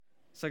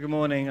So good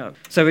morning.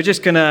 So we're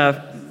just going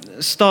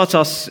to start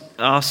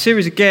our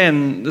series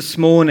again this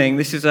morning.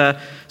 This is a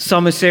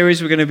summer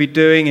series we're going to be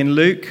doing in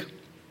Luke.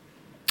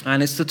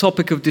 And it's the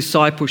topic of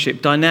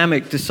discipleship,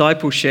 dynamic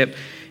discipleship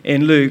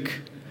in Luke.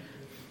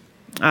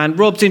 And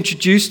Rob's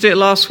introduced it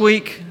last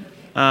week.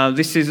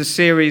 This is a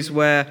series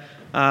where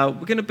we're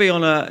going to be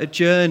on a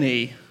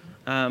journey.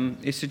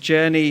 It's a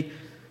journey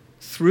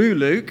through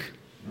Luke.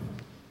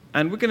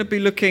 And we're going to be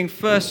looking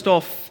first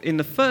off in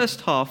the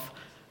first half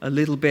a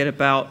little bit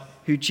about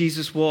who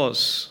Jesus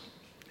was.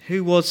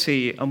 Who was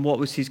he and what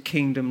was his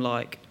kingdom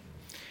like?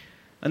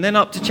 And then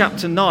up to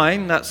chapter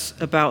 9, that's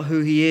about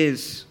who he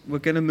is. We're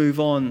going to move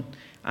on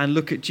and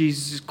look at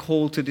Jesus'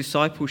 call to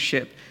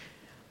discipleship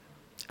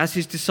as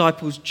his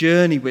disciples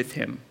journey with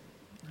him.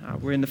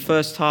 We're in the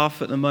first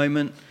half at the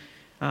moment,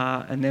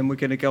 and then we're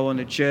going to go on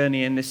a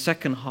journey in the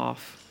second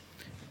half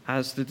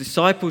as the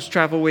disciples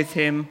travel with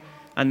him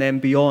and then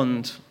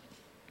beyond.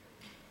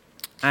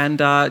 And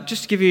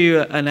just to give you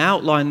an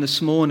outline this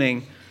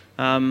morning,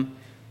 we're going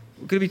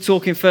to be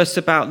talking first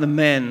about the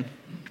men.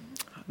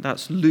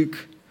 That's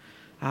Luke,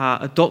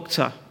 a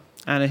doctor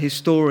and a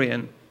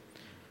historian,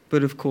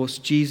 but of course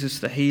Jesus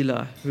the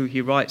healer, who he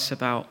writes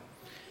about.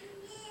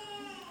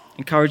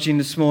 Encouraging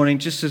this morning,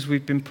 just as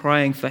we've been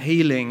praying for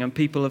healing and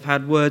people have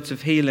had words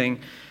of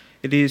healing,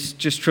 it is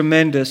just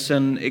tremendous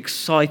and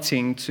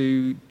exciting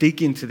to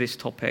dig into this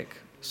topic.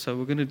 So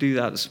we're going to do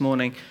that this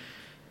morning.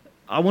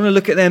 I want to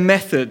look at their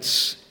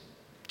methods,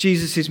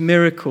 Jesus'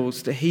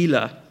 miracles, the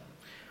healer.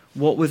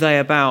 What were they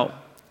about?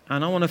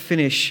 And I want to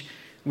finish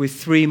with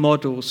 3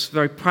 models,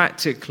 very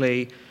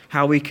practically,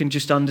 how we can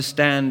just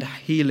understand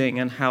healing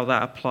and how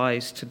that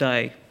applies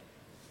today.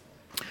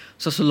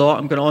 So that's a lot.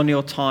 I'm going to honor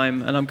your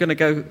time, and I'm going to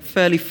go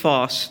fairly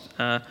fast.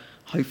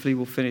 Hopefully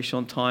we'll finish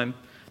on time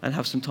and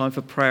have some time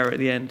for prayer at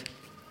the end.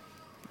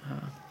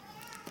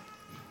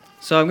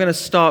 So I'm going to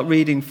start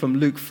reading from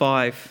Luke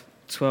 5,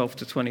 12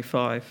 to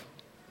 25.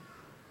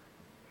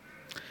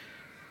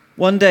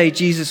 One day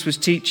Jesus was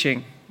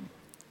teaching,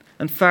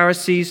 and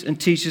Pharisees and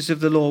teachers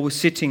of the law were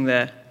sitting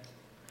there.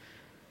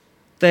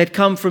 They had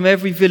come from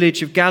every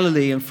village of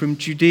Galilee and from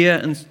Judea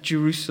and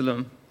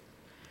Jerusalem.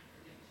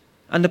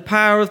 And the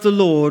power of the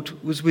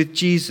Lord was with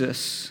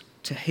Jesus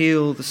to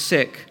heal the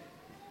sick.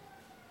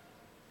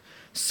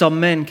 Some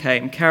men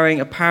came carrying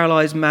a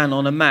paralyzed man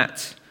on a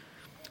mat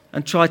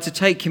and tried to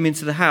take him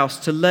into the house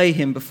to lay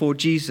him before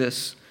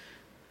Jesus.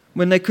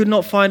 When they could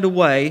not find a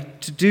way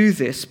to do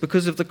this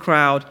because of the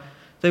crowd,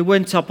 they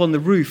went up on the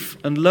roof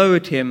and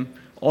lowered him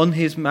on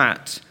his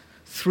mat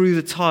through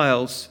the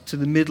tiles to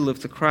the middle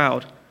of the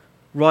crowd,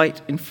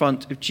 right in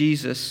front of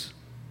Jesus.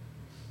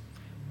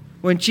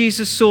 When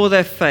Jesus saw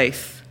their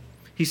faith,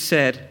 he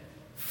said,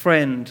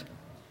 "Friend,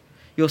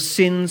 your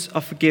sins are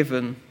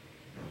forgiven."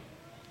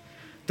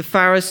 The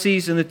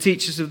Pharisees and the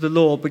teachers of the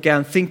law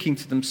began thinking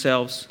to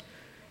themselves,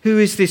 "Who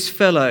is this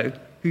fellow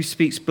who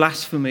speaks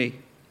blasphemy?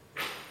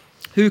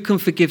 Who can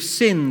forgive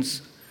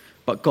sins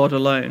but God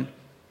alone?"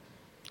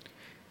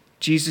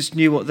 Jesus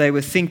knew what they were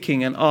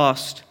thinking and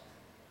asked,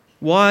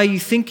 "Why are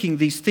you thinking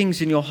these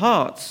things in your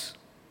hearts?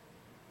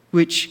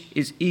 Which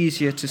is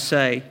easier to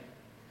say,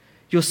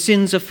 'Your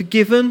sins are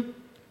forgiven,'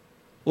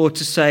 or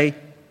to say,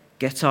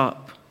 'Get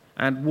up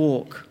and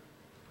walk'?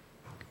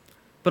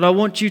 But I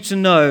want you to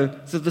know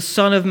that the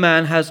Son of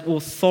Man has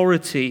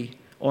authority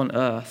on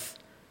earth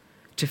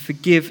to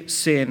forgive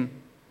sin."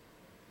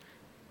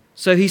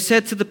 So he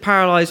said to the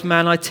paralyzed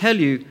man, "I tell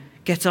you,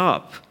 get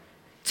up,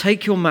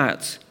 take your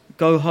mat,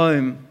 go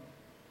home."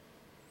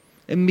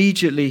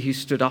 Immediately he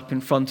stood up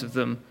in front of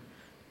them,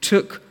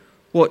 took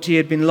what he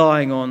had been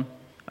lying on,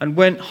 and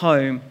went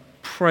home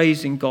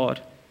praising God.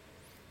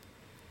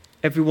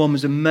 Everyone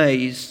was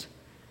amazed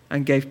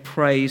and gave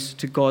praise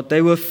to God.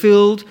 They were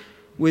filled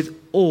with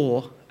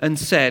awe and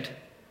said,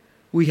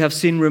 "We have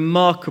seen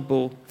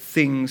remarkable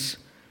things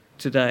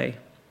today."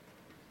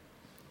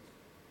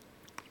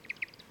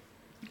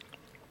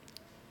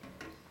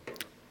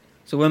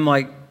 So when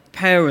my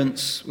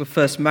parents were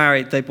first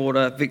married, they bought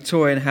a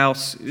Victorian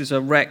house. It was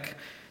a wreck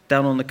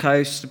down on the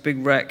coast, a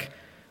big wreck.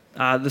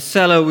 The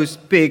cellar was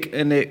big,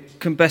 and it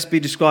can best be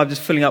described as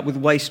filling up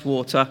with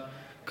wastewater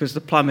because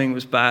the plumbing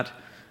was bad.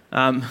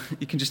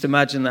 You can just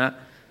imagine that.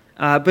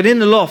 But in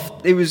the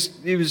loft, it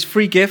was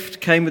free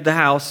gift, came with the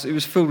house. It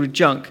was filled with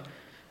junk.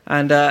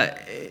 And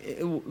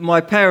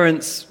my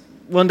parents,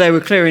 one day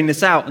were clearing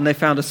this out, and they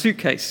found a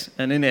suitcase,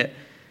 and in it,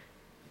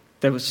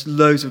 there was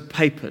loads of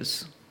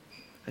papers.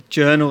 A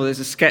journal, there's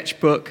a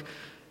sketchbook.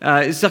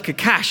 It's like a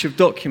cache of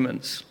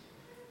documents.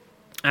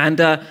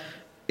 And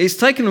it's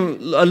taken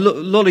a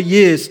lot of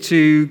years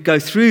to go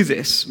through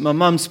this. My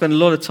mum spent a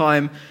lot of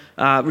time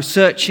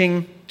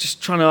researching,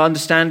 just trying to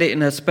understand it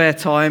in her spare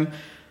time.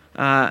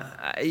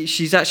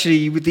 She's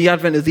actually, with the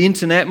advent of the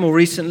internet more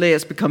recently,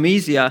 it's become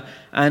easier,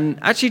 and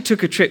actually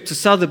took a trip to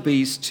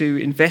Sotheby's to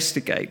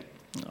investigate.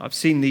 I've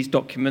seen these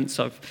documents,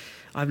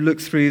 I've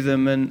looked through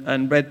them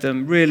and read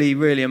them. Really,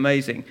 really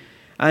amazing.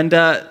 And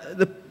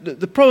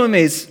the problem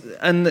is,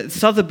 and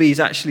Sotheby's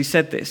actually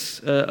said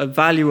this, a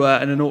valuer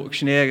and an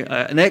auctioneer,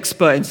 an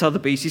expert in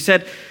Sotheby's, he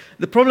said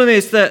The problem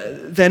is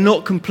that they're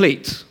not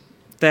complete.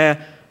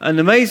 They're an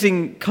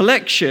amazing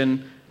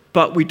collection,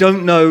 but we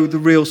don't know the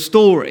real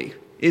story.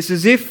 It's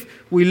as if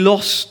we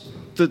lost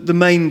the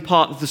main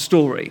part of the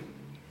story.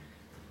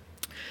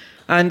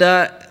 And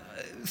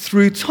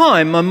through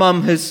time, my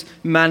mum has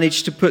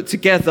managed to put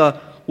together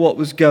what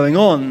was going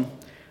on.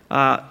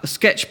 A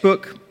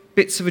sketchbook,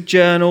 bits of a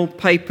journal,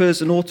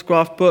 papers, an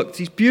autograph book,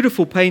 these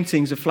beautiful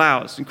paintings of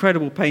flowers,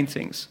 incredible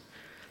paintings.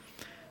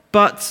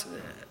 But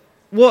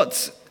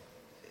what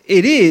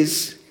it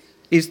is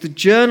the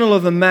journal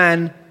of a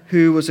man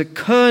who was a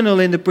colonel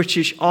in the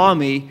British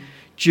Army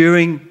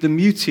during the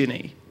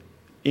mutiny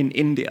in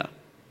India.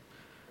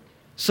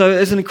 So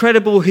there's an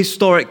incredible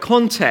historic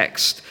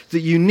context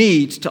that you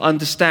need to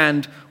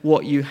understand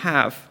what you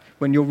have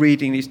when you're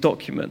reading these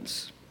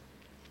documents.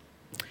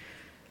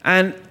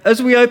 And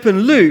as we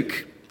open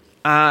Luke,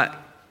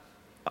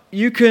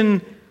 you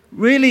can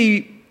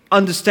really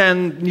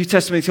understand New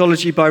Testament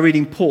theology by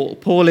reading Paul.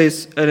 Paul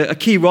is a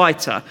key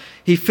writer.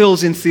 He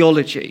fills in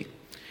theology.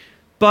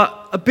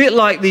 But a bit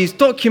like these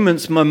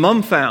documents my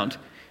mum found,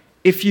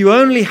 if you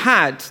only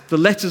had the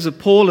letters of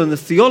Paul and the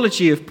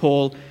theology of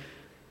Paul,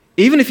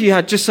 even if you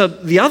had just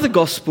the other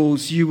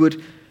Gospels, you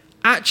would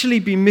actually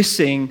be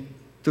missing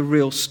the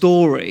real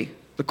story,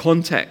 the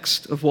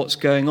context of what's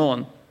going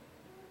on.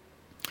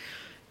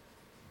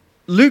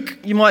 Luke,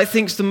 you might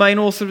think, is the main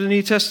author of the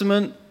New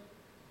Testament.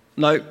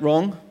 No,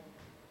 wrong.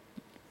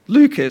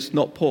 Luke is,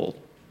 not Paul.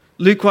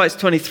 Paul writes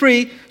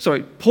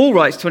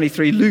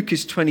 23, Luke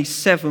is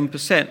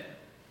 27%.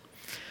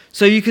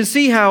 So you can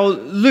see how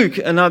Luke,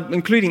 and I'm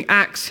including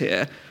Acts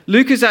here,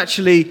 Luke is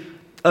actually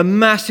a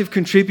massive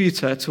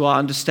contributor to our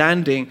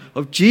understanding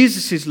of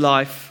Jesus'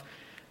 life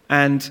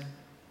and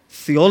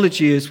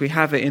theology as we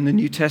have it in the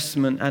New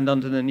Testament and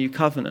under the New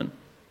Covenant.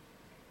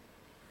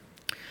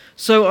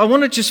 So I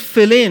want to just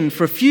fill in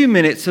for a few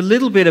minutes a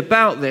little bit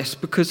about this,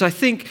 because I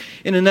think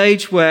in an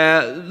age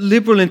where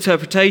liberal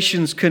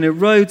interpretations can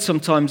erode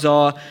sometimes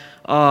our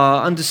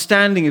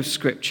understanding of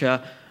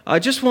Scripture, I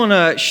just want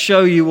to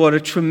show you what a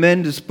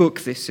tremendous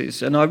book this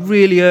is. And I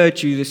really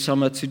urge you this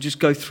summer to just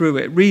go through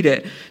it, read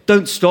it.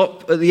 Don't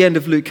stop at the end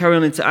of Luke, carry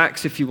on into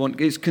Acts if you want.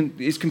 It's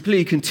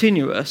completely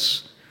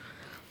continuous.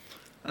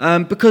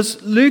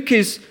 Because Luke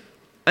is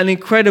an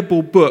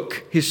incredible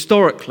book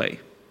historically.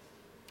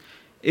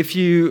 If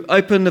you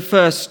open the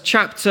first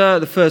chapter,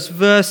 the first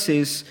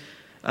verses,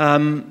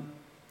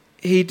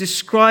 he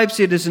describes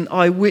it as an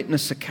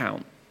eyewitness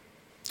account.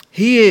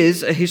 He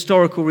is a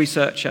historical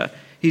researcher.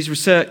 He's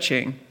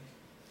researching.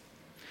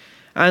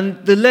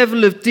 And the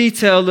level of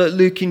detail that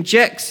Luke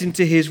injects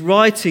into his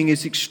writing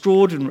is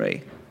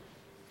extraordinary.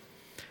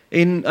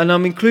 And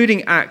I'm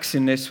including Acts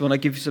in this when I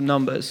give you some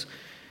numbers.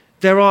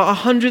 There are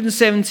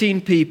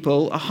 117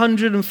 people,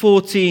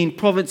 114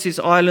 provinces,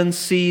 islands,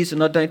 seas,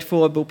 and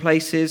identifiable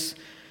places,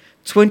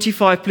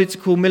 25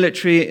 political,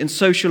 military, and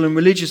social and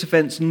religious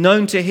events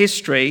known to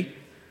history,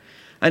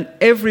 and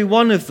every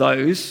one of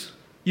those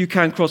you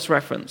can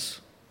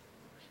cross-reference.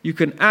 You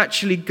can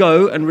actually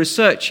go and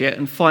research it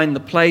and find the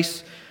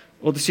place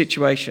or the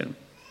situation.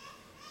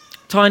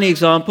 Tiny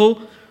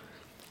example,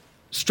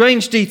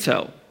 strange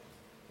detail.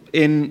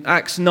 In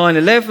Acts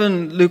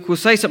 9:11, Luke will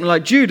say something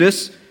like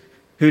Judas,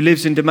 who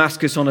lives in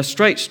Damascus on a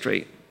straight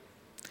street.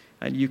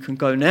 And you can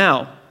go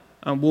now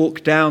and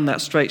walk down that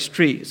straight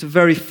street. It's a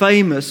very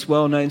famous,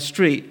 well-known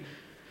street.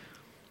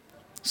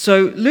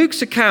 So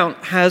Luke's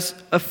account has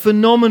a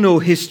phenomenal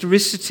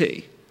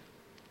historicity.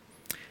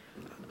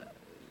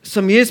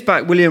 Some years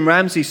back, Sir William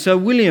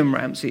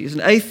Ramsay, is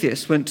an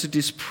atheist, went to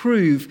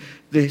disprove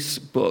this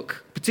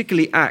book,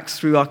 particularly Acts,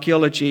 through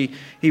archaeology.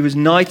 He was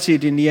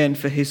knighted in the end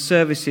for his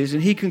services,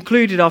 and he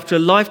concluded after a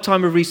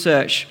lifetime of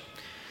research,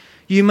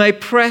 "You may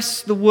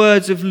press the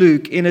words of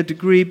Luke in a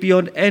degree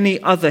beyond any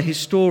other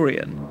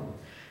historian,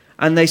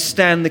 and they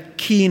stand the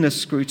keenest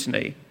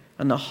scrutiny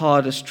and the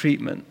hardest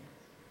treatment."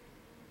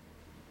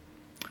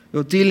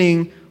 You're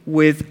dealing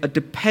with a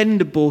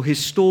dependable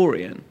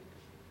historian.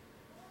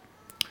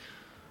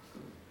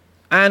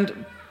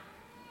 And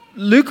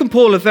Luke and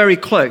Paul are very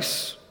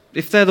close.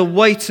 If they're the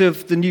weight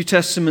of the New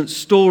Testament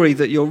story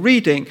that you're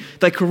reading,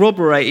 they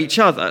corroborate each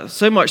other.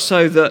 So much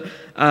so that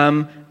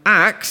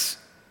Acts,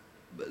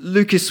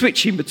 Luke is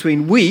switching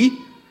between we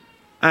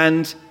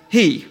and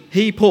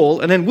he,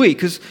 Paul, and then we,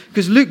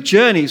 because Luke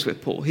journeys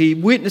with Paul. He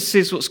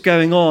witnesses what's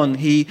going on.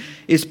 He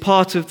is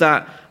part of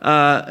that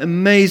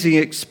amazing,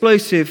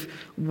 explosive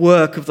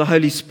work of the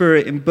Holy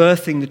Spirit in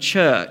birthing the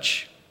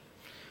church.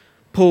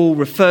 Paul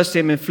refers to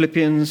him in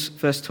Philippians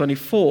verse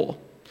 24.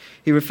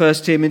 He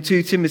refers to him in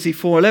 2 Timothy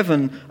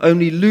 4:11.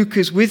 Only Luke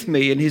is with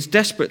me in his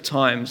desperate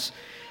times.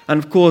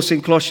 And of course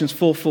in Colossians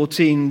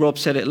 4:14, Rob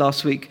said it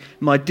last week,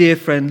 my dear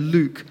friend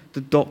Luke,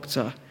 the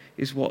doctor,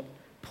 is what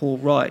Paul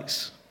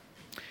writes.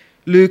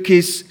 Luke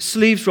is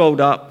sleeves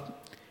rolled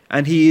up,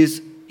 and he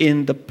is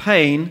in the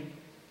pain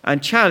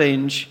and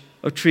challenge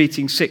of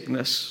treating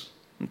sickness.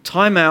 And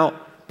time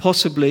out,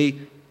 possibly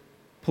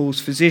Paul's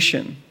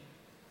physician.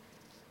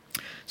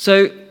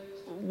 So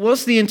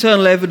what's the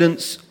internal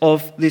evidence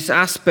of this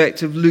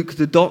aspect of Luke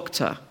the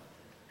doctor?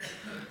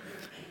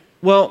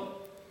 Well,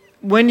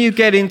 when you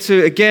get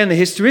into, again, the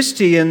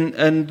historicity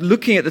and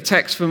looking at the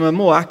text from a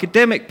more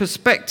academic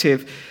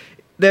perspective,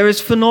 there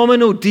is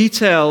phenomenal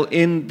detail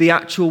in the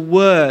actual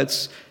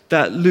words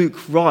that Luke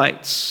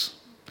writes.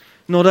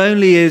 Not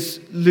only is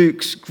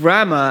Luke's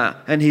grammar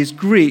and his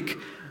Greek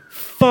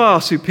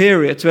far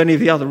superior to any of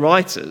the other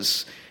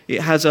writers,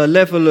 it has a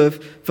level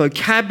of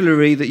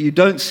vocabulary that you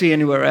don't see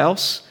anywhere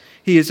else.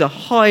 He is a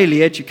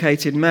highly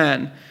educated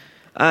man.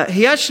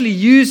 He actually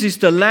uses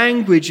the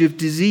language of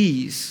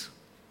disease.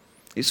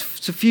 It's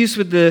suffused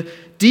with the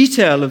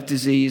detail of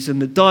disease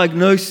and the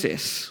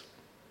diagnosis.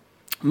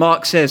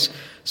 Mark says,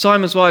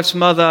 Simon's wife's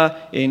mother,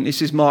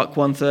 this is Mark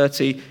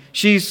 1:30,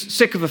 she's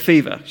sick of a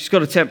fever. She's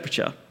got a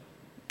temperature.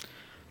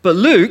 But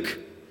Luke,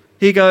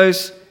 he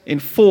goes in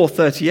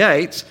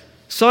 4:38,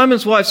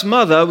 Simon's wife's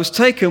mother was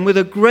taken with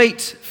a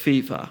great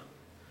fever,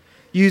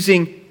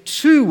 using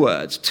two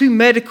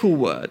medical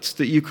words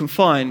that you can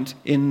find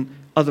in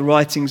other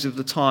writings of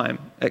the time,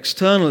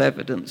 external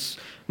evidence.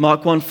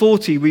 Mark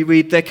 1:40, we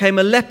read, there came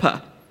a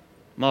leper.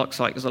 Mark's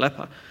like, there's a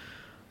leper.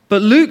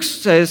 But Luke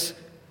says,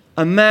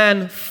 a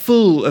man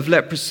full of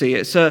leprosy.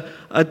 It's a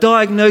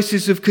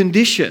diagnosis of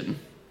condition,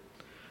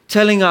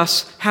 telling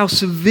us how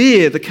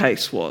severe the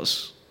case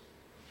was.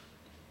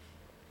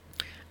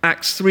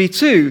 Acts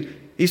 3:2,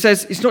 he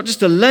says it's not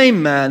just a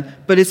lame man,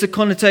 but it's a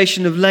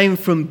connotation of lame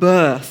from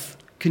birth,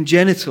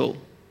 congenital.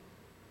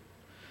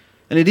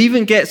 And it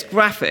even gets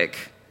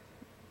graphic.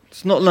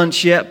 It's not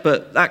lunch yet,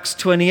 but Acts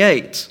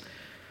 28,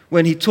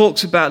 when he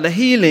talks about the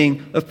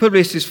healing of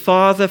Publius'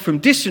 father from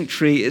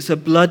dysentery, it's a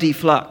bloody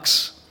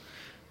flux.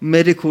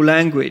 Medical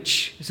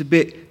language. It's a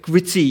bit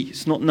gritty.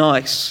 It's not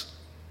nice.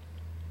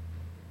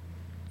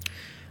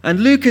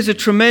 And Luke is a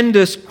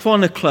tremendous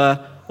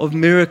chronicler of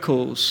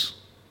miracles.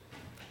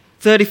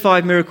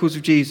 35 miracles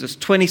of Jesus,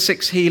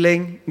 26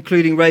 healing,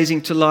 including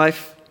raising to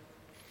life.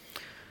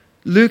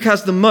 Luke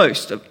has the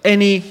most of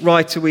any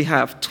writer we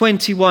have,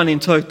 21 in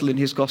total in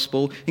his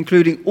gospel,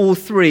 including all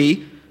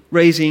 3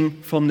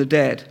 raising from the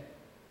dead.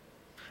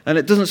 And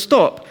it doesn't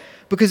stop,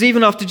 because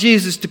even after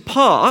Jesus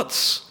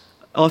departs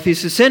of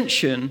his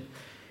ascension,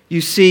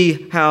 you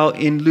see how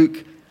in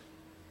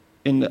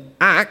the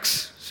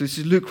Acts, so this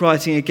is Luke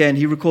writing again,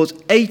 he records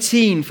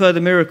 18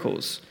 further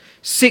miracles,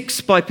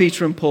 6 by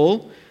Peter and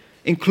Paul,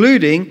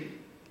 including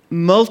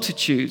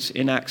multitudes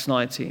in Acts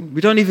 19.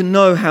 We don't even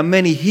know how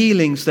many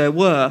healings there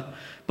were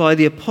by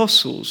the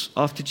apostles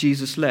after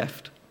Jesus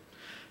left,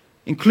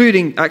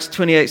 including Acts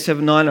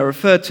 28:7-9, I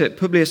referred to it,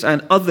 Publius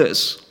and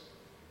others.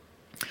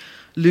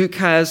 Luke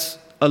has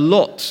a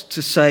lot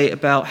to say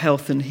about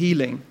health and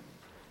healing.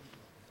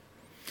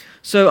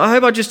 So I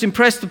hope I just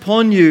impressed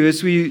upon you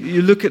as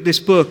you look at this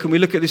book and we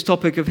look at this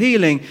topic of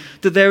healing,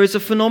 that there is a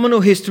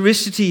phenomenal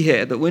historicity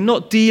here, that we're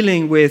not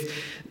dealing with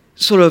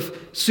sort of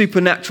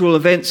supernatural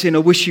events in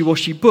a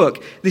wishy-washy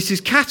book. This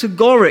is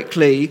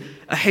categorically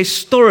a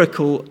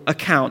historical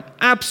account,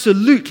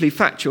 absolutely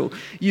factual.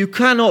 You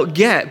cannot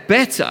get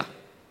better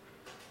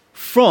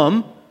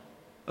from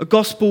a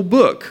gospel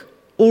book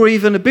or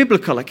even a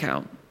biblical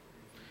account.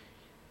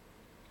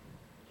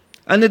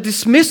 And the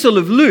dismissal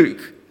of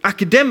Luke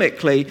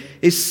academically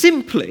is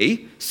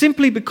simply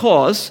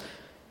because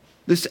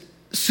this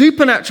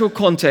supernatural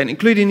content,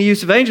 including the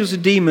use of angels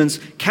and demons,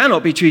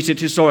 cannot be treated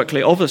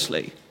historically,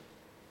 obviously.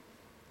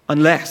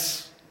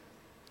 Unless.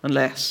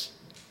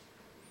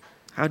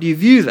 How do you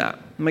view that?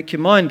 Make your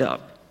mind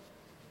up.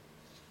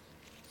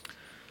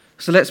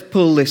 So let's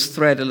pull this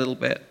thread a little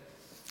bit.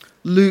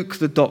 Luke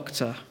the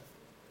doctor,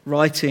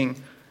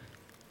 writing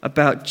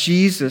about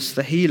Jesus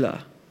the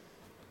healer.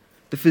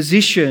 The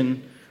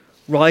physician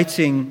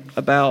writing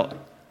about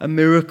a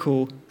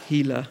miracle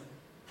healer.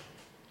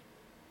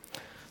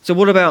 So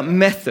what about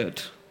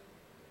method?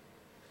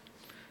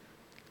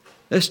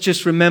 Let's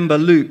just remember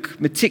Luke,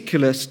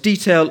 meticulous,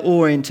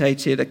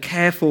 detail-orientated, a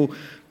careful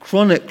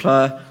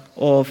chronicler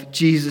of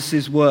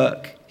Jesus'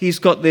 work. He's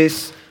got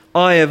this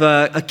eye of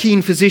a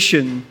keen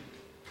physician,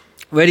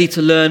 ready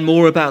to learn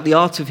more about the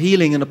art of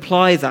healing and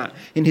apply that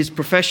in his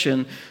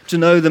profession, to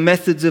know the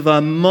methods of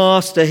a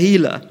master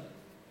healer.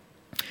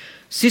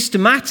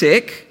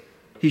 Systematic,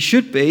 he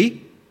should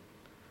be,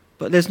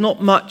 but there's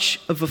not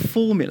much of a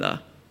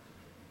formula.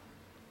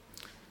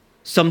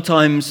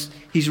 Sometimes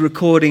he's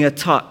recording a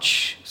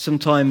touch.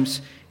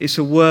 Sometimes it's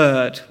a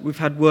word. We've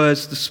had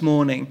words this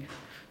morning.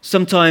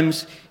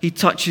 Sometimes he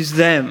touches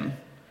them.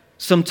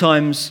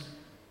 Sometimes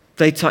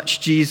they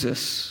touch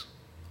Jesus.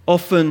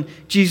 Often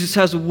Jesus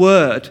has a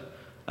word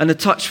and a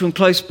touch from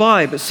close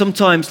by, but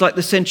sometimes, like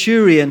the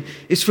centurion,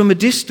 it's from a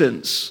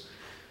distance.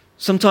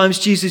 Sometimes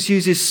Jesus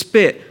uses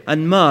spit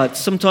and mud,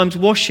 sometimes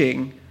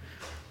washing.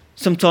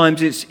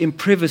 Sometimes it's in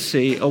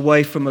privacy,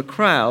 away from a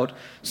crowd.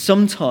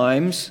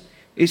 Sometimes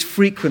it's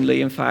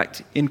frequently, in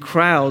fact, in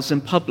crowds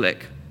and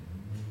public.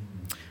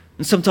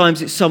 And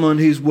sometimes it's someone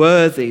who's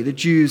worthy. The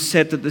Jews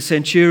said that the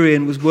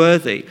centurion was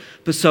worthy,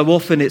 but so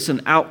often it's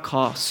an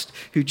outcast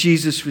who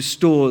Jesus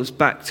restores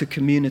back to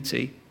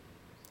community.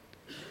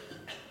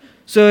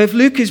 So if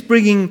Luke is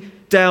bringing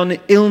down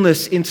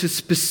illness into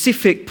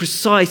specific,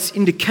 precise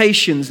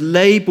indications,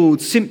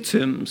 labeled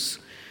symptoms,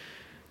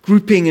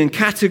 grouping and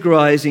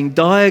categorizing,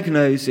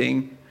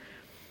 diagnosing.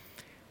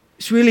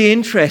 It's really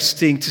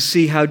interesting to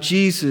see how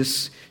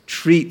Jesus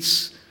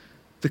treats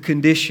the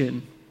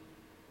condition.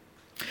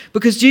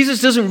 Because Jesus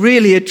doesn't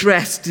really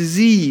address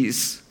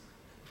disease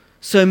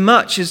so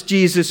much as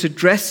Jesus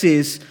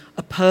addresses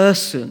a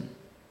person.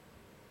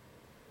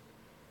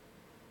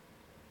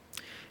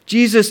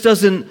 Jesus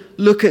doesn't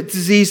look at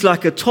disease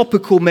like a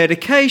topical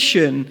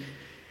medication.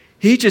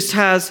 He just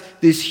has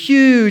this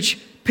huge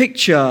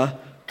picture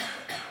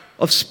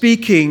of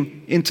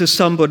speaking into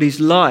somebody's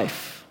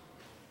life.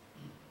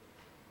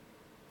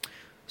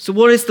 So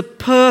what is the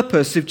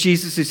purpose of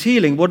Jesus'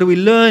 healing? What are we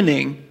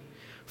learning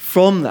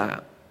from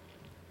that?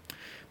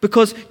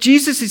 Because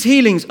Jesus'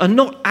 healings are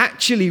not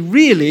actually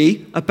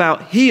really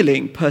about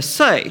healing per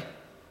se.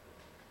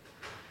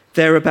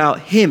 They're about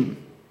him.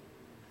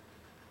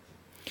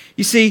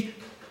 You see,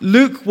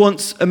 Luke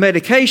wants a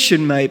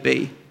medication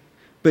maybe,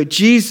 but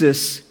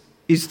Jesus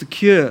is the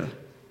cure.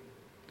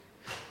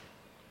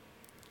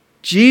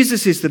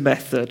 Jesus is the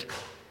method.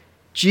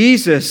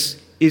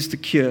 Jesus is the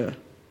cure.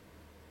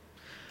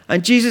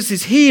 And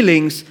Jesus'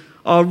 healings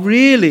are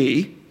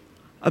really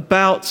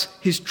about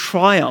his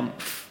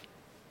triumph.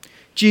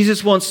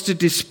 Jesus wants to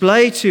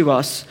display to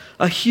us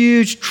a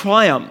huge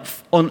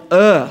triumph on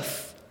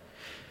earth.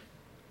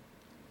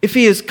 If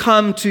he has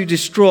come to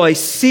destroy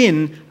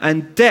sin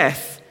and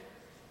death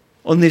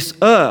on this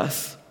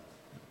earth,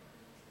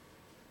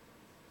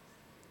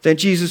 then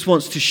Jesus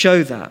wants to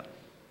show that.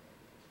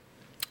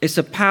 It's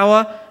a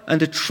power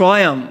and a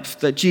triumph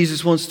that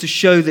Jesus wants to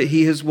show that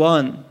he has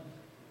won.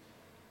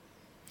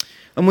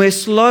 And we're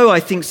slow, I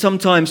think,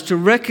 sometimes to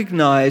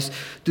recognize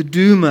the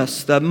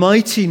dunamis, the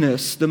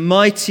mightiness, the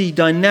mighty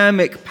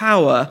dynamic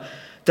power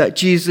that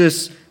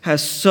Jesus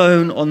has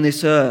sown on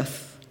this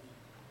earth.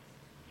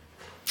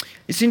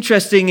 It's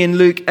interesting in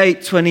Luke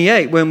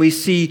 8:28 when we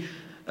see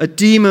a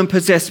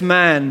demon-possessed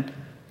man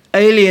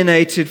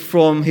alienated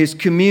from his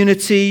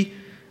community,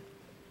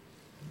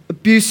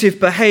 abusive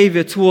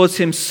behavior towards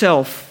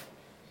himself,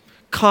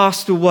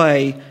 cast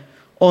away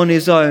on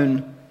his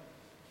own.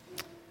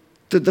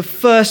 That the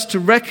first to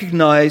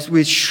recognize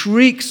with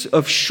shrieks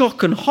of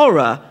shock and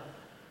horror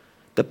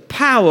the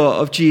power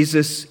of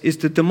Jesus is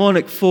the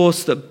demonic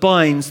force that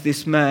binds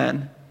this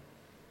man.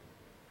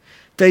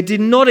 They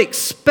did not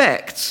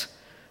expect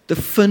the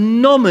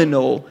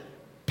phenomenal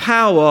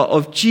power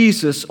of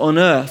Jesus on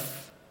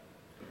earth.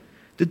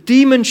 The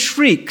demon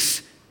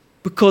shrieks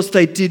because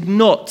they did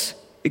not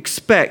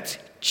expect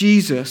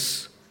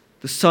Jesus,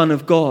 the Son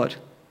of God.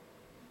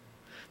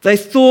 They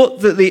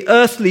thought that the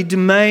earthly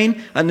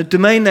domain and the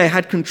domain they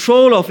had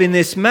control of in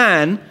this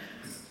man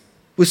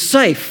was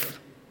safe.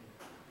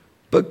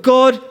 But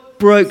God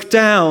broke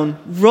down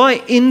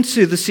right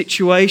into the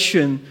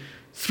situation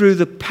through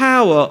the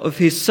power of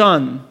his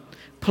Son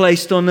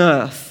placed on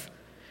earth.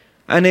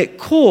 And it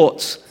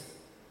caught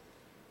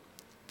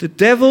the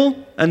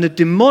devil and the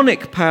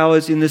demonic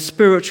powers in the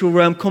spiritual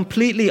realm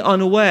completely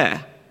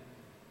unaware.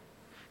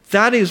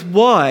 That is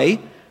why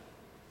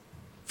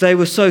they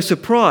were so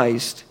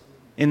surprised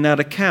in that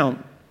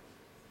account.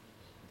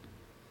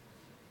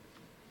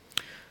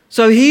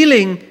 So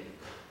healing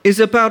is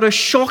about a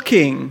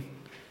shocking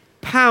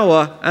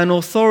power and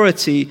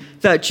authority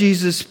that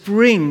Jesus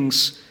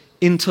brings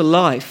into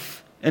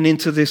life and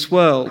into this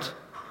world.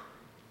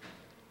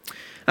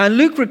 And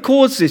Luke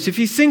records this. If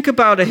you think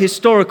about a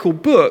historical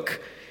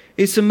book,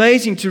 it's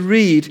amazing to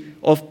read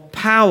of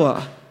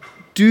power,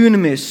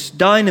 dunamis,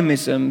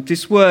 dynamism.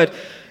 This word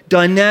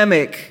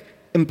dynamic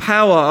and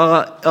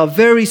power are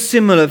very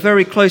similar,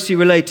 very closely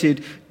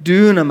related.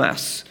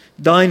 Dunamis,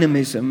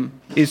 dynamism,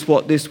 is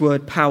what this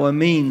word power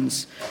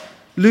means.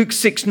 Luke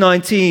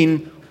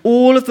 6:19,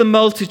 all of the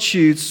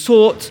multitude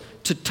sought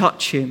to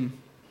touch him,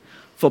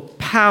 for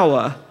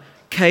power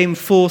came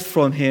forth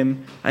from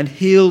him and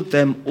healed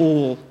them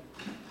all.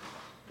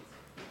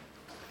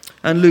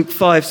 And Luke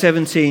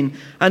 5:17,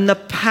 and the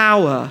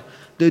power,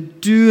 the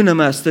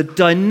dunamis, the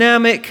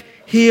dynamic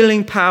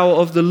healing power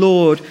of the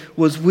Lord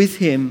was with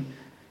him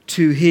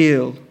to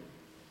heal.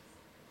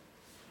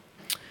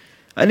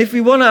 And if we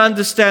want to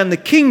understand the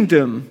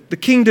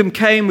kingdom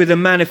came with a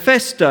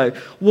manifesto.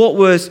 What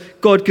was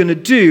God going to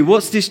do?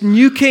 What's this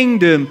new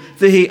kingdom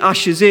that he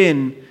ushers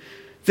in?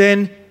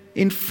 Then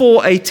in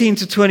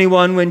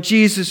 4:18-21, when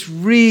Jesus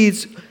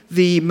reads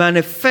the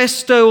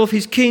manifesto of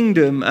his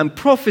kingdom and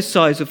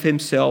prophesies of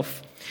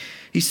himself,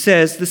 he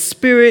says, the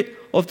Spirit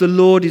of the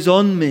Lord is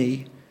on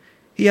me.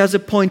 He has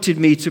appointed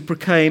me to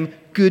proclaim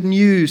good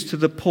news to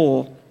the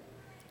poor,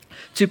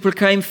 to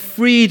proclaim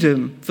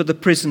freedom for the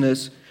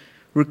prisoners,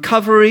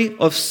 recovery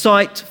of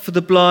sight for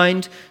the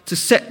blind, to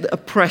set the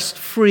oppressed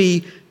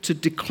free, to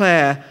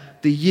declare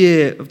the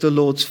year of the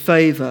Lord's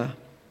favor.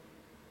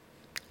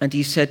 And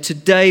he said,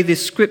 today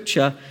this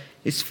scripture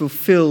is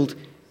fulfilled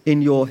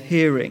in your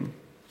hearing.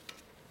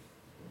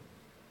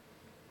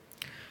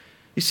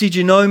 You see,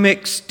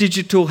 genomics,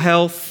 digital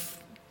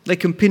health, they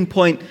can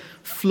pinpoint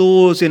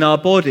flaws in our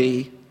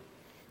body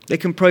They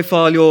can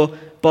profile your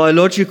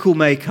biological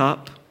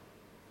makeup.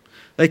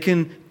 They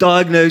can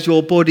diagnose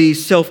your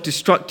body's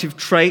self-destructive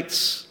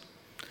traits.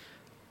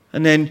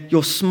 And then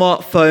your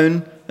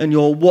smartphone and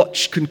your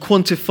watch can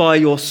quantify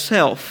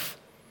yourself,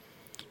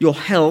 your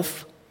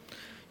health.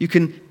 You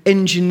can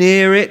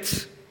engineer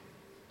it.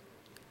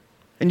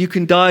 And you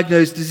can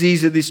diagnose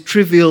disease at this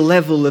trivial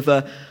level of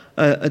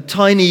a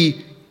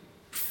tiny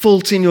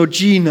fault in your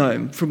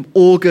genome, from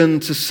organ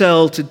to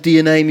cell to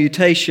DNA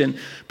mutation.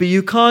 But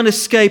you can't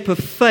escape a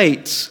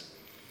fate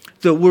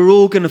that we're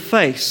all going to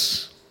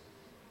face.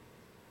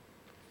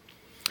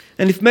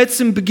 And if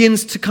medicine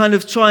begins to kind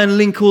of try and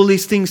link all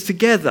these things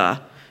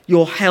together,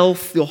 your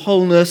health, your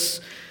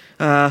wholeness,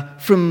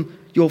 from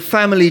your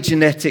family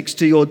genetics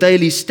to your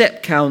daily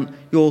step count,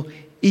 your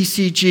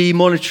ECG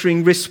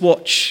monitoring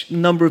wristwatch,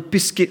 number of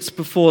biscuits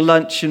before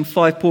lunch and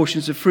 5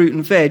 portions of fruit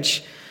and veg,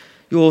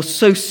 your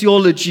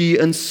sociology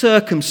and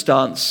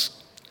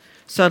circumstance.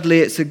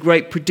 Sadly, it's a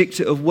great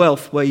predictor of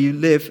wealth where you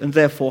live and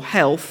therefore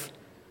health.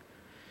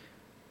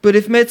 But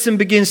if medicine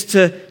begins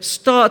to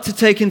start to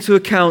take into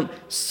account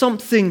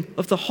something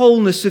of the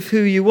wholeness of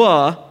who you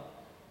are,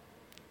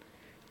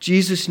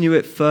 Jesus knew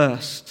it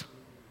first.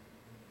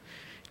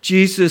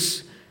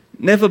 Jesus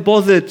never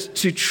bothered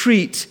to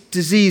treat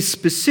disease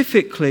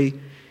specifically.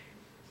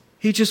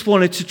 He just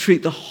wanted to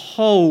treat the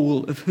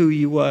whole of who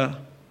you were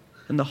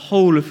and the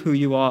whole of who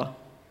you are.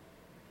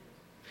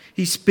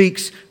 He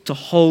speaks to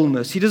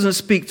wholeness. He doesn't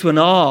speak to an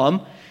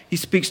arm. He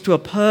speaks to a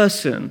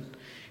person.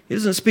 He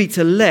doesn't speak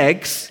to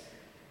legs.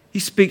 He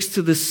speaks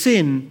to the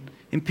sin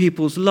in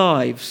people's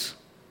lives.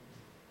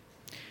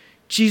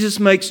 Jesus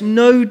makes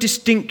no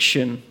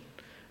distinction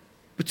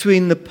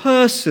between the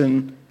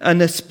person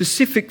and their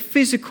specific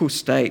physical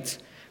state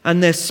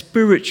and their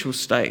spiritual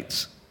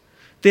state.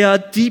 They are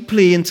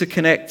deeply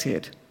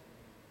interconnected.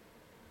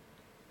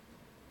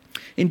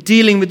 In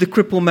dealing with the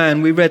crippled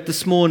man we read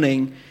this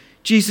morning,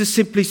 Jesus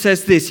simply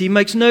says this: he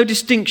makes no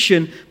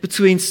distinction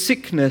between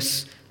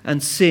sickness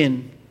and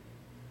sin.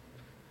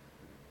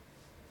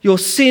 Your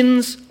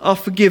sins are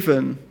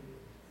forgiven.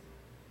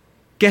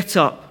 Get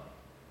up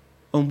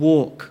and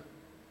walk.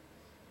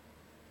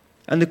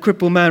 And the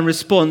crippled man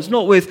responds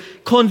not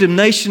with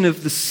condemnation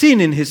of the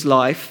sin in his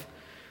life,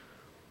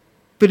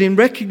 but in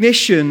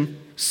recognition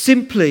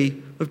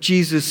simply of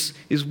Jesus'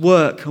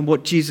 work and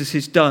what Jesus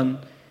has done.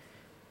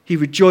 He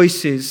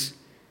rejoices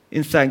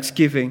in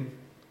thanksgiving.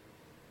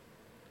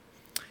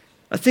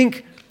 I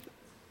think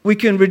we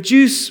can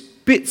reduce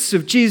bits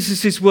of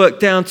Jesus' work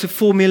down to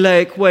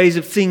formulaic ways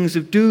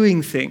of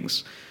doing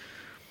things,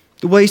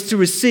 the ways to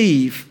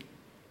receive.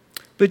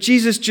 But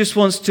Jesus just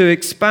wants to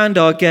expand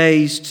our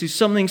gaze to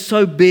something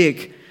so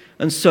big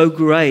and so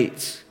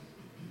great.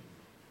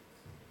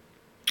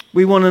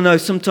 We want to know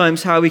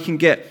sometimes how we can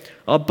get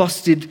our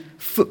busted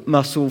foot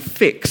muscle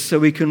fixed so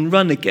we can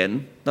run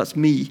again. That's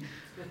me.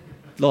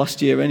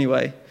 Last year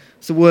anyway.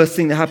 It's the worst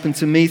thing that happened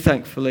to me,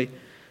 thankfully.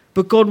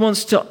 But God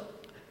wants to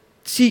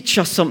teach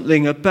us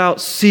something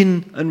about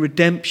sin and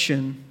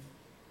redemption.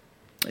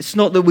 It's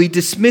not that we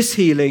dismiss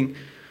healing.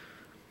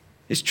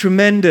 It's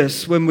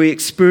tremendous when we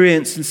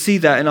experience and see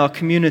that in our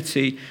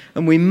community,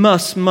 and we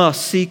must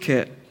seek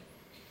it.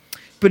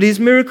 But his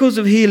miracles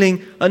of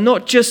healing are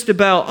not just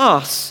about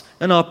us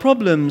and our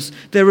problems.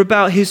 They're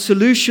about his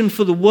solution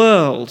for the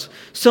world,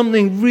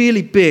 something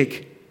really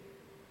big.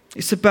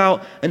 It's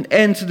about an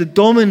end to the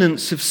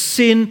dominance of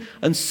sin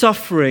and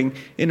suffering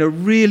in a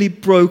really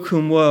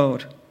broken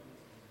world.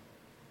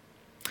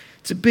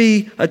 To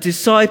be a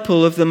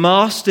disciple of the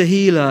master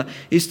healer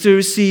is to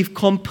receive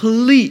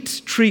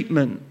complete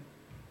treatment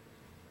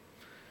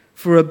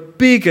for a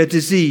bigger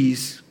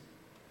disease.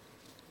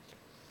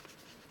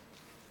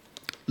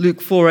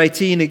 Luke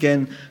 4:18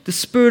 again. The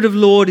Spirit of the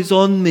Lord is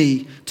on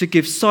me to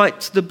give sight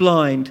to the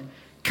blind,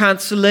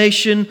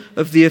 cancellation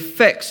of the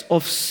effects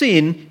of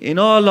sin in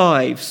our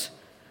lives,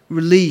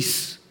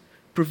 release,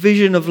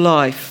 provision of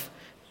life,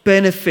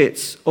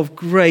 benefits of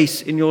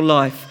grace in your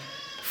life,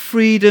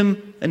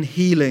 freedom and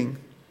healing.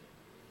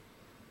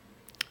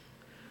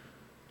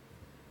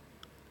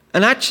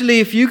 And actually,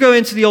 if you go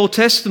into the Old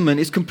Testament,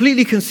 it's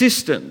completely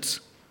consistent.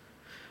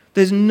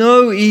 There's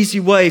no easy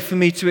way for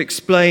me to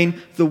explain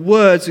the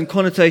words and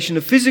connotation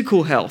of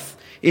physical health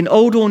in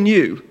Old or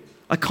New.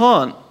 I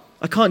can't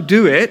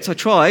do it. I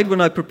tried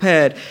when I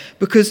prepared,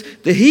 because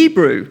the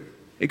Hebrew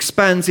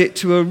expands it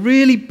to a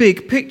really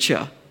big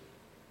picture.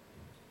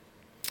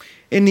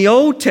 In the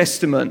Old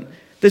Testament,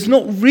 there's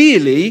not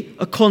really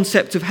a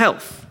concept of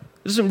health.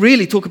 It doesn't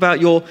really talk about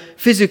your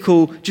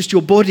physical, just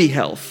your body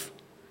health.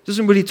 It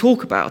doesn't really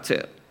talk about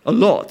it a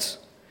lot.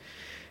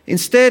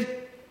 Instead,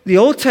 the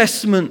Old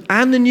Testament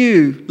and the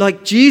New,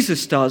 like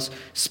Jesus does,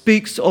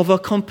 speaks of a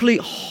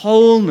complete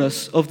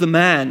wholeness of the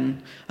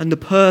man and the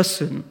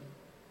person.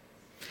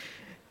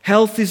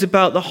 Health is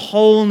about the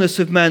wholeness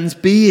of man's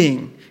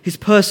being, his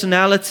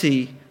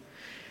personality,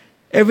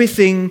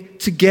 everything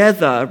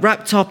together,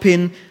 wrapped up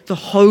in the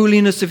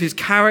holiness of his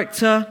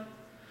character,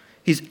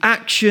 his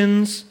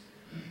actions,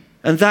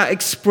 and that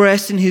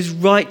expressed in his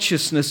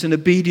righteousness and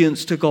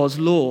obedience to God's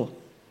law.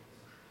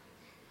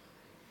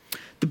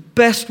 the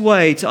best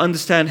way to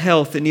understand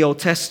health in the Old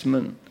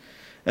Testament,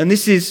 and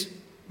this is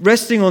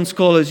resting on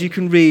scholars, you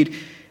can read,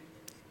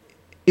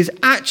 is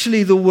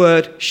actually the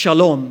word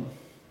shalom.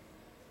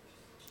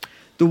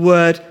 The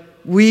word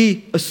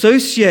we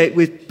associate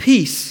with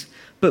peace,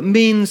 but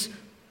means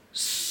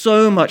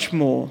so much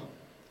more.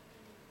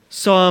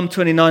 Psalm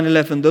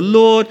 29:11, the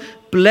Lord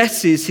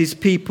blesses his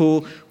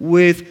people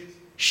with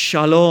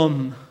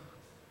shalom.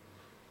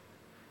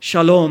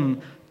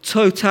 Shalom,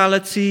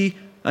 totality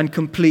and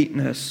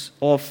completeness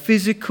of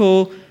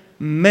physical,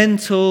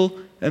 mental,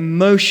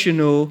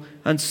 emotional,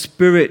 and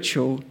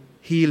spiritual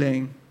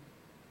healing.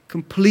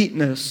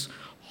 Completeness,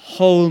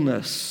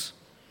 wholeness.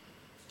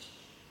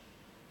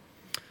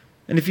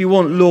 And if you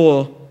want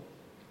law,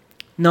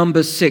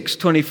 Numbers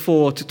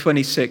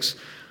 6:24-26,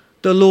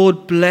 the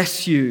Lord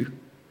bless you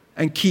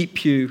and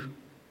keep you.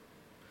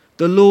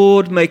 The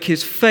Lord make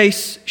his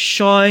face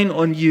shine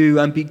on you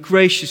and be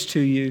gracious to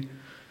you.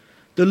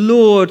 The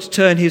Lord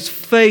turn his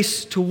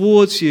face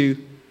towards you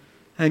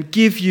and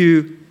give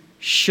you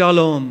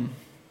shalom.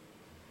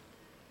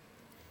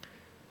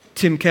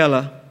 Tim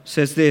Keller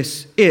says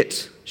this,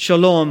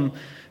 shalom,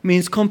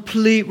 means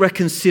complete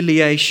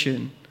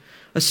reconciliation,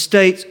 a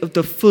state of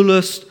the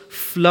fullest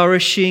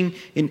flourishing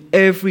in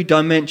every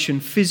dimension,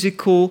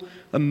 physical,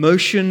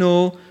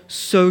 emotional,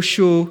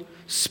 social,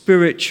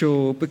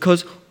 spiritual,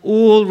 because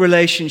all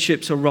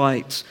relationships are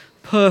right,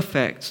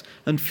 perfect,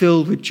 and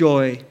filled with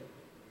joy.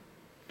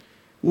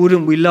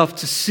 Wouldn't we love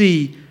to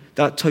see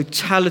that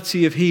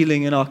totality of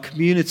healing in our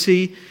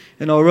community,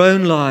 in our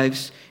own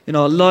lives, in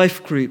our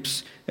life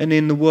groups, and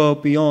in the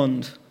world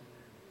beyond?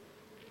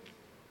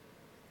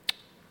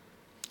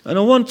 And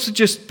I want to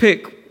just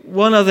pick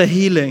one other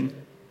healing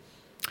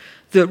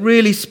that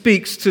really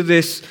speaks to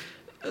this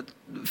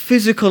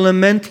physical and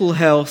mental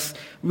health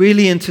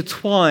really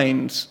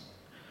intertwined.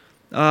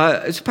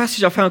 It's a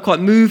passage I found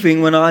quite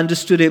moving when I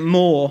understood it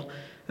more.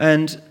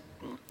 And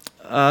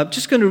I'm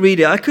just going to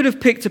read it. I could have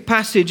picked a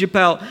passage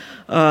about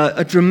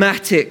a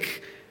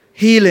dramatic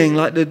healing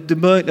like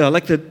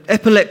the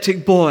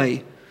epileptic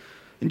boy.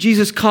 And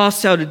Jesus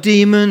casts out a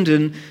demon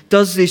and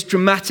does these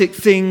dramatic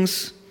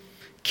things,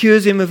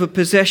 cures him of a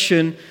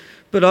possession.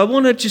 But I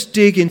want to just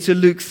dig into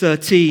Luke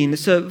 13.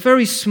 It's a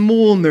very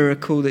small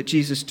miracle that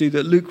Jesus did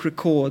that Luke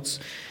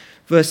records,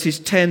 verses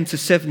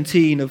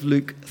 10-17 of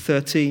Luke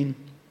 13.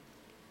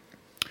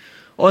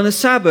 On a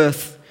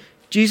Sabbath,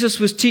 Jesus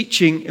was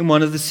teaching in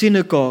one of the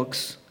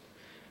synagogues,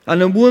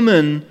 and a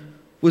woman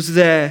was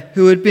there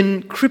who had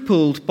been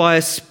crippled by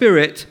a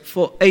spirit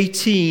for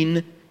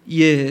 18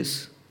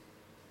 years.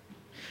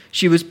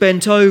 She was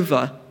bent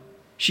over.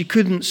 She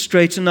couldn't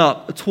straighten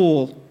up at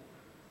all.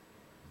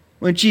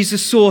 When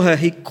Jesus saw her,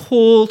 he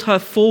called her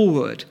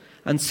forward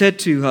and said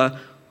to her,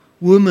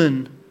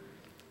 "Woman,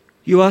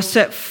 you are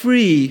set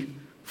free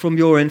from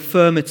your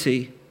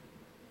infirmity."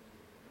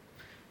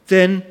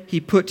 Then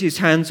he put his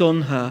hands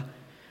on her,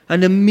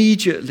 and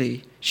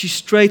immediately she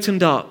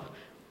straightened up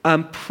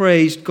and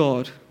praised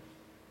God.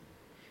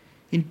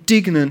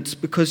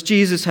 Indignant because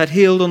Jesus had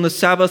healed on the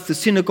Sabbath, the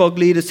synagogue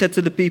leader said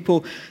to the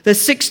people,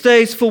 "There's 6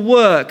 days for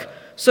work,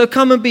 so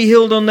come and be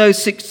healed on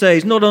those 6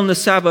 days, not on the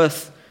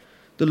Sabbath."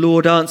 The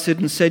Lord answered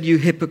and said, "You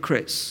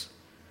hypocrites,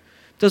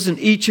 doesn't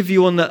each of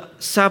you on the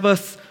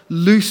Sabbath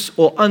loose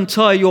or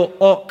untie your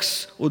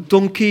ox or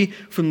donkey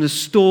from the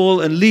stall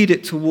and lead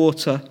it to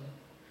water?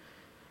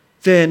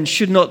 Then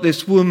should not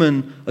this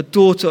woman, a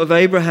daughter of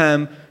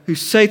Abraham, who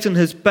Satan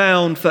has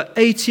bound for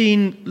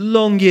 18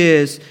 long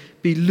years,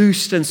 be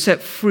loosed and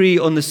set free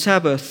on the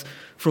Sabbath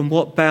from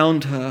what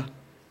bound her?"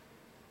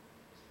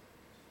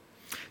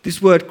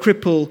 This word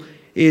cripple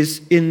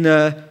is in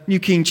the New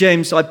King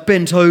James, "I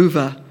bent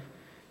over."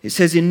 It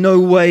says in no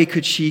way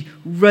could she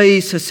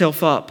raise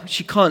herself up.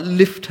 She can't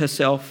lift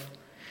herself.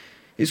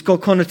 It's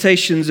got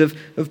connotations of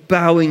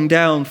bowing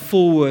down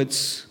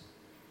forwards,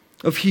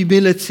 of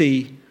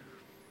humility,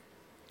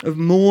 of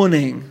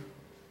mourning.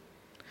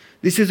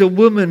 This is a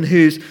woman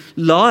whose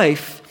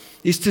life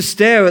is to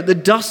stare at the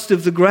dust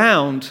of the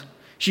ground.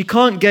 She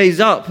can't gaze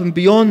up and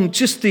beyond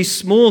just this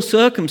small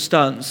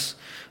circumstance.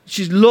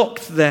 She's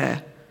locked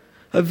there.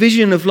 Her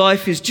vision of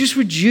life is just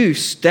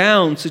reduced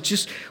down to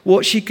just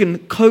what she can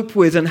cope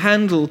with and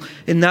handle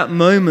in that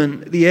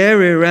moment, the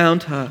area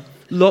around her,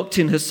 locked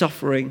in her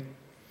suffering.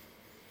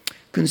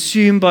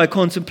 Consumed by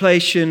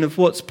contemplation of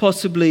what's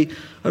possibly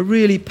a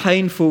really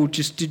painful,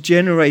 just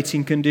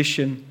degenerating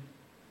condition.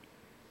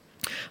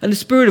 And the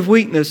spirit of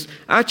weakness,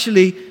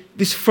 actually,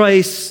 this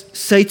phrase,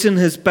 Satan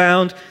has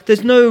bound,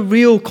 there's no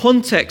real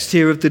context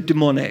here of the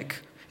demonic.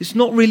 It's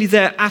not really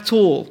there at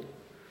all.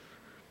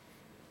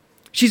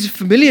 She's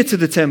familiar to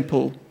the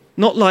temple,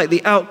 not like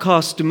the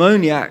outcast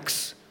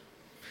demoniacs.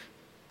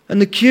 And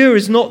the cure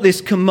is not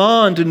this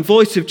command and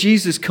voice of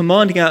Jesus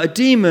commanding out a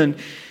demon.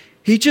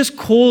 He just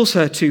calls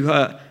her to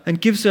her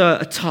and gives her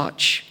a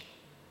touch,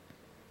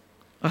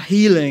 a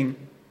healing.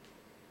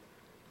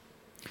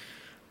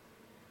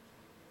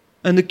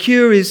 And the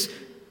cure is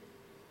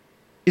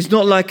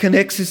not like an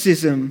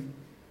exorcism.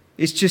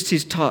 It's just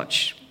his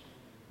touch.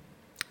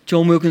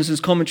 John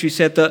Wilkinson's commentary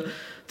said that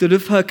that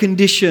of her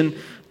condition,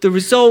 the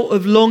result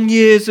of long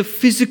years of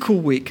physical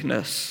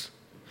weakness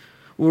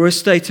or a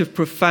state of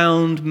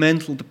profound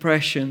mental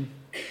depression.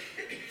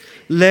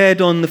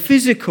 Layered on the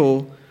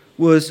physical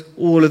was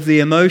all of the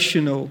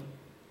emotional.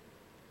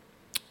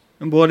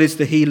 And what is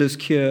the healer's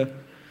cure?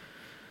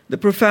 The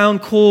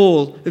profound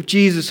call of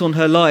Jesus on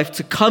her life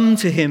to come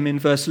to him in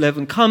verse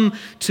 11. Come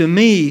to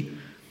me.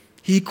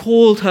 He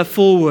called her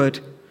forward.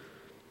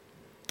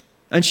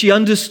 And she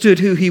understood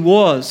who he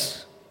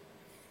was.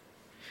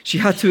 She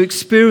had to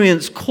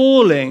experience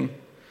calling,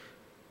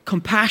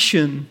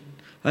 compassion,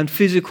 and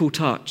physical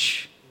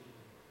touch.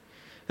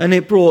 And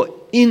it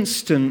brought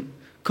instant,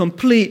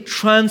 complete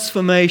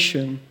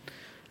transformation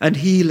and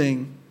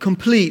healing,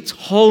 complete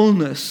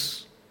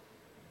wholeness.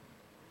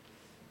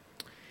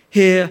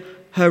 Here,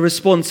 her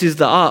response is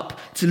the up,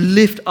 to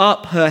lift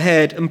up her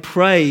head and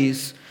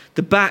praise.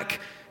 The back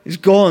is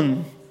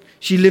gone.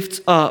 She lifts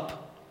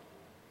up.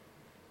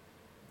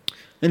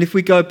 And if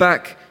we go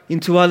back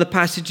into other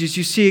passages,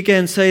 you see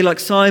again, say like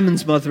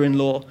Simon's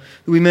mother-in-law,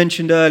 who we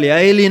mentioned earlier,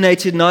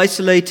 alienated and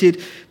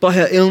isolated by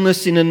her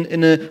illness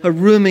in a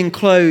room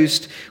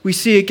enclosed. We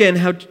see again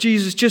how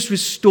Jesus just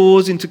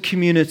restores into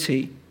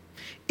community.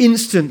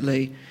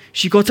 Instantly,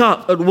 she got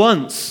up at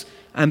once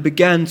and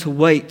began to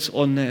wait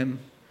on them,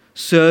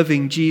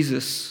 serving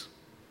Jesus.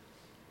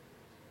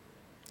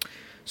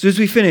 So as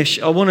we finish,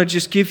 I want to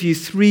just give you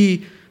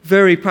 3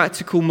 very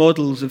practical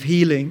models of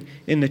healing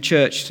in the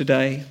church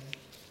today.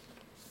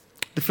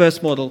 The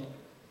first model,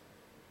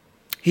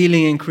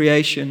 healing in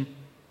creation.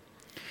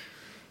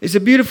 It's a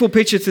beautiful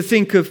picture to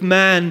think of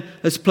man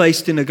as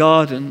placed in a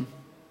garden.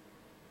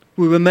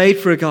 We were made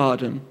for a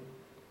garden.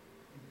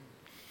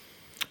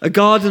 A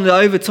garden that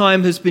over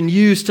time has been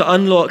used to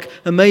unlock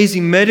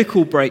amazing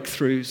medical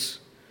breakthroughs,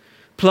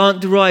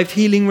 plant-derived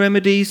healing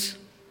remedies,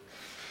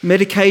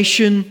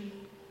 medication.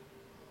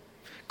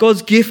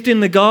 God's gift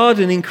in the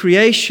garden in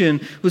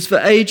creation was for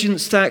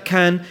agents that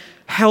can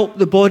help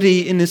the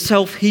body in the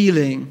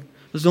self-healing,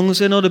 as long as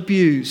they're not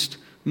abused,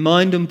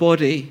 mind and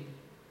body.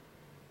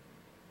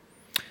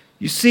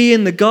 You see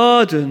in the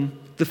garden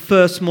the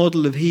first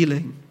model of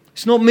healing.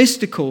 It's not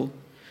mystical,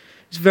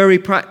 it's very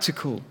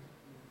practical.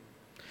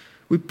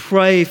 We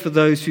pray for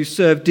those who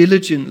serve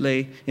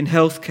diligently in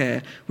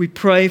healthcare. We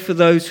pray for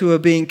those who are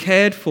being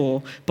cared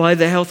for by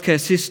the healthcare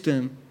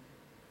system.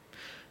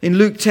 In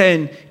Luke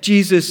 10,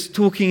 Jesus,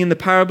 talking in the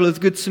parable of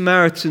the Good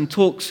Samaritan,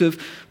 talks of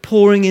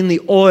pouring in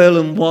the oil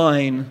and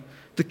wine,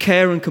 the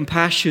care and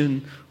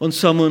compassion on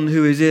someone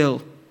who is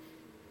ill.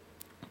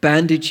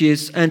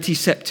 Bandages,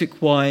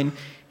 antiseptic wine,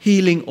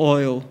 healing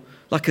oil,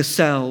 like a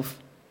salve.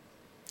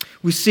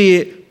 We see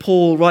it,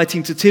 Paul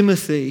writing to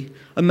Timothy,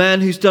 a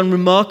man who's done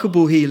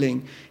remarkable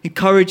healing,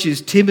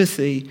 encourages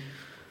Timothy.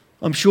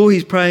 I'm sure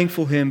he's praying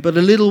for him, but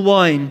a little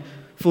wine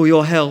for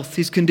your health.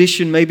 His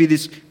condition may be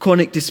this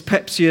chronic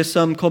dyspepsia,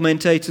 some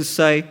commentators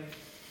say.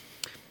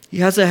 He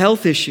has a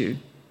health issue.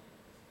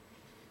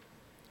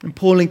 And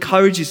Paul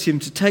encourages him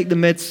to take the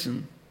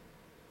medicine.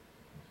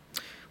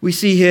 We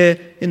see here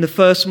in the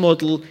first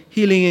model,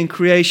 healing in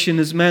creation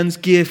as man's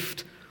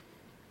gift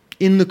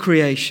in the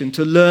creation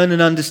to learn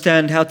and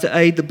understand how to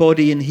aid the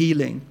body in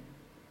healing.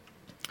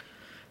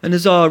 And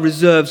as our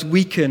reserves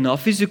weaken, our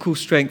physical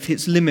strength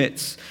hits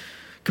limits.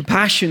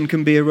 Compassion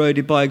can be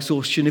eroded by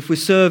exhaustion if we're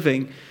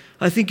serving.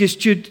 I think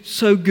it's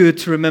so good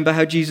to remember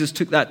how Jesus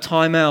took that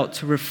time out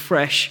to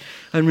refresh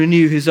and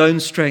renew his own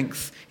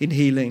strength in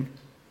healing.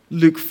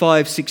 Luke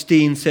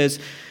 5:16 says,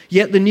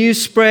 "Yet the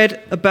news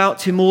spread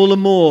about him all the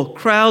more.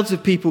 Crowds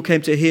of people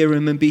came to hear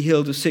him and be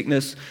healed of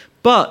sickness.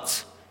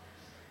 But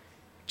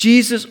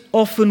Jesus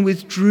often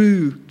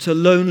withdrew to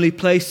lonely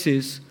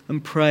places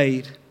and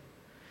prayed,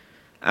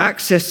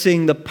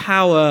 accessing the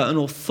power and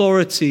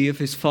authority of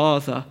his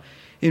Father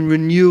in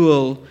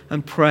renewal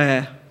and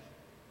prayer.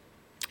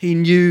 He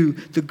knew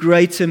the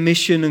greater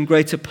mission and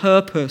greater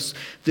purpose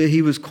that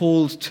he was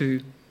called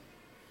to.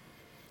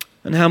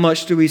 And how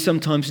much do we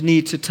sometimes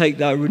need to take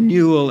that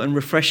renewal and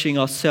refreshing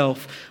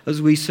ourselves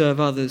as we serve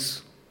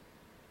others?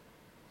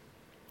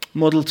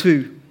 Model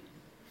 2,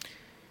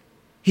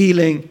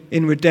 healing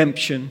in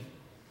redemption.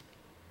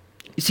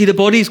 You see, the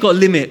body's got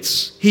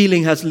limits.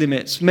 Healing has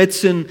limits.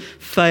 Medicine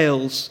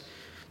fails.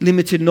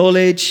 Limited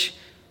knowledge,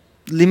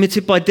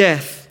 limited by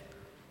death.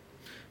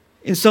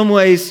 In some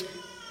ways,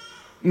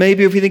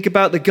 maybe if we think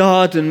about the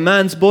garden,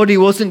 man's body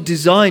wasn't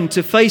designed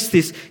to face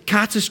this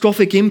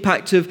catastrophic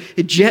impact of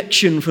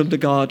ejection from the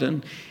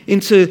garden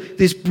into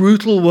this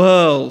brutal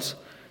world,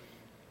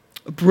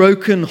 a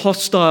broken,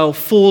 hostile,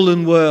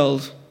 fallen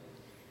world.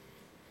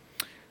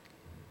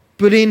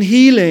 But in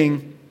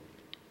healing,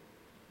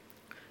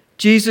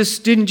 Jesus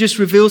didn't just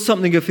reveal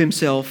something of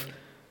himself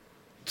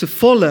to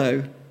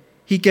follow.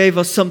 He gave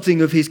us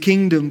something of his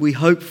kingdom we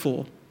hope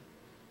for.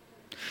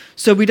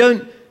 So we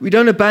don't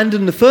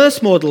abandon the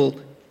first model.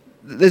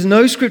 There's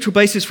no scriptural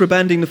basis for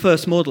abandoning the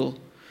first model.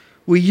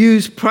 We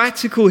use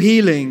practical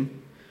healing,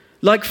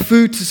 like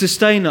food to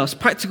sustain us,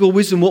 practical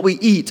wisdom, what we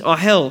eat, our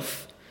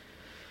health.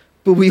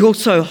 But we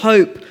also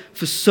hope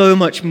for so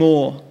much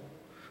more.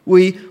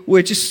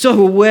 We're just so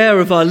aware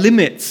of our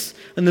limits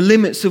and the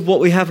limits of what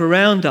we have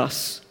around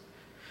us.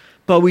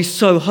 But we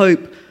so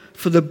hope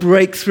for the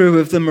breakthrough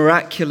of the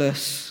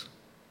miraculous.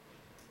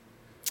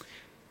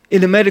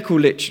 In the medical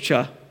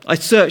literature, I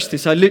searched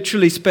this. I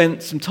literally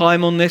spent some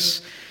time on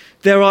this.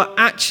 There are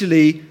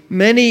actually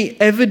many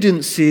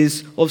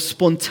evidences of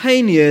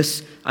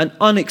spontaneous and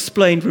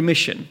unexplained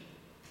remission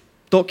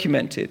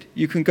documented.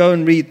 You can go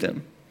and read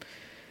them.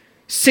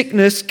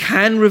 Sickness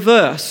can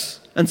reverse,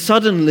 and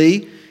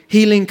suddenly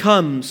healing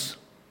comes.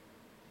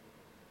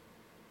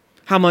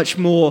 How much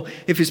more,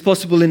 if it's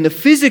possible in the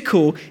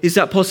physical, is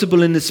that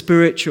possible in the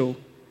spiritual?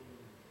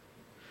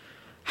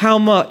 How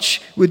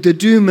much, with the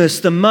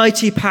dunamis, the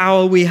mighty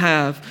power we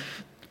have,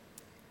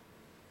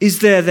 is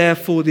there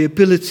therefore the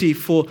ability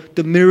for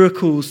the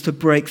miracles to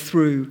break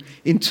through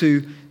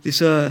into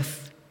this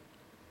earth,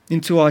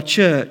 into our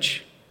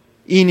church?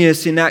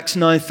 Aeneas in Acts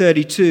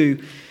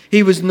 9:32,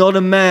 he was not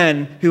a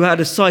man who had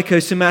a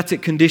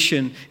psychosomatic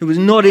condition. It was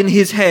not in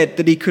his head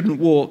that he couldn't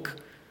walk.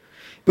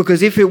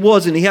 Because if it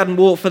wasn't, he hadn't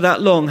walked for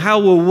that long, how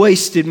were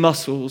wasted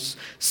muscles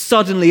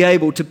suddenly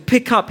able to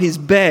pick up his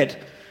bed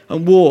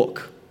and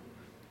walk?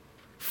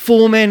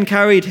 4 men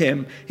carried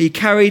him. He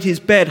carried his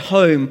bed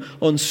home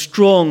on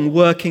strong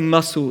working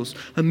muscles.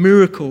 A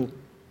miracle.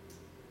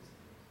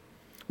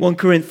 1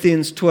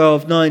 Corinthians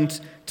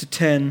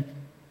 12:9-10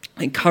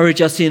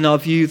 encourage us in our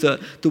view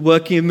that the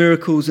working of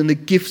miracles and the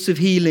gifts of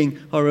healing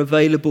are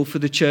available for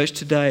the church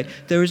today.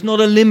 There is not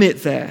a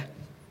limit there.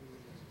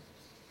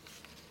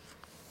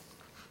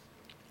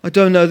 I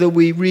don't know that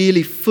we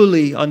really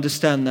fully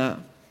understand that.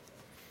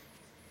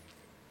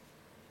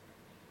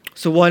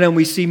 So why don't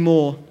we see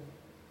more?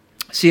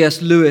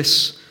 C.S.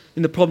 Lewis,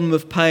 in The Problem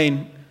of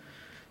Pain,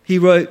 he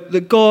wrote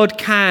that God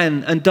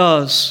can and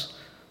does,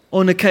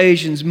 on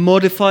occasions,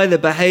 modify the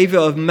behavior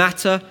of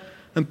matter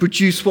and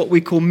produce what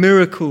we call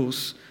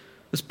miracles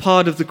as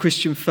part of the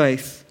Christian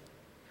faith.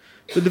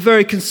 But the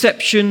very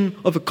conception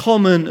of a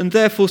common and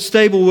therefore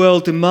stable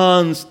world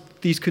demands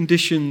these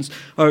conditions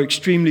are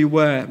extremely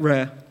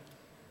rare.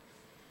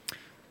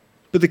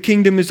 But the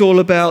kingdom is all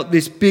about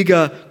this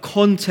bigger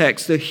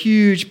context, the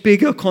huge,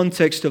 bigger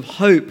context of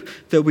hope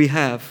that we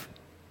have.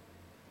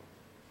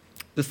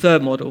 The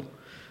third model.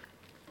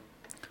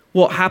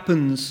 What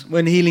happens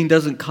when healing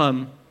doesn't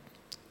come?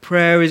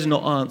 Prayer is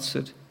not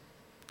answered.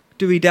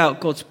 Do we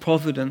doubt God's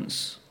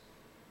providence?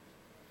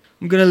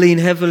 I'm going to lean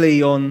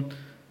heavily on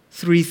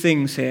 3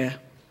 things here.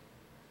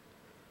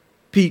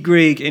 Pete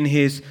Greig, in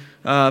his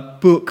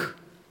book,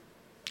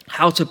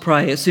 How to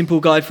Pray, a simple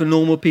guide for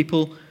normal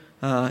people,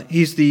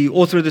 he's the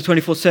author of the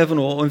 24/7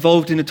 or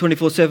involved in the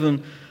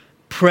 24/7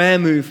 prayer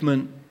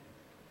movement.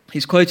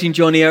 He's quoting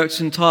Johnny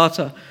Erickson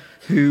Tata,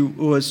 who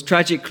was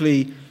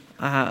tragically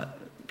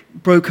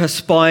broke her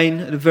spine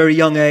at a very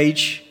young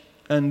age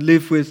and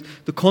lived with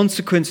the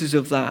consequences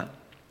of that.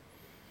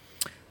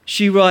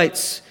 She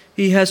writes,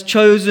 "He has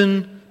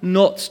chosen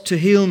not to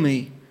heal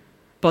me,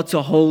 but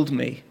to hold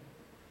me.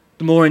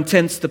 The more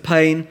intense the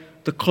pain,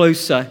 the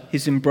closer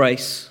his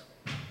embrace."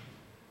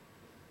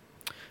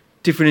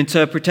 Different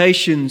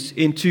interpretations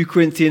in 2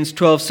 Corinthians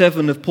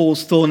 12:7 of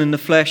Paul's thorn in the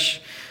flesh.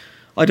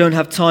 I don't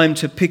have time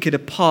to pick it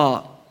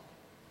apart.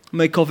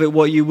 Make of it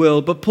what you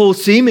will. But Paul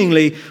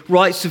seemingly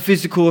writes of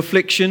physical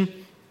affliction.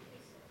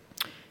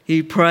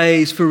 He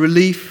prays for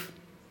relief.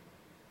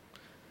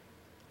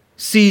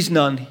 Sees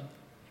none.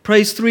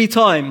 Prays 3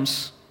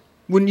 times.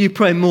 Wouldn't you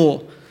pray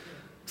more?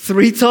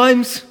 3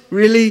 times?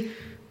 Really?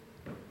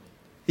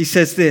 He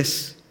says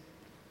this.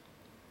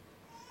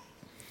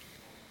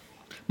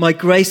 My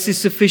grace is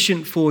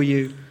sufficient for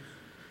you.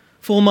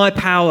 For my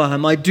power,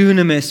 my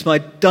dunamis, my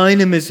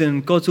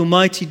dynamism, God's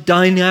almighty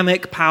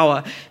dynamic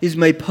power is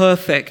made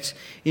perfect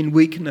in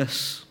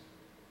weakness.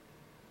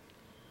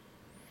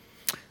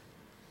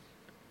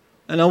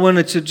 And I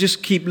wanted to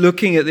just keep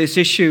looking at this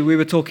issue. We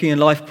were talking in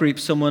life group.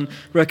 Someone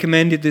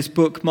recommended this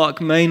book, Mark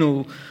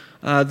Maynell,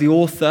 the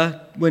author,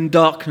 When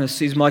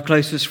Darkness is My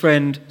Closest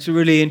Friend. It's a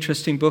really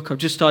interesting book. I've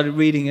just started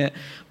reading it.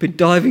 I've been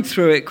diving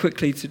through it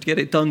quickly to get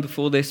it done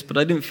before this, but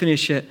I didn't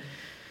finish it.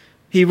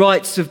 He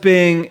writes of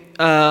being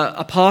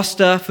a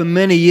pastor for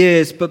many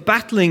years, but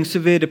battling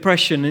severe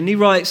depression. And he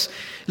writes,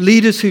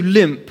 leaders who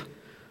limp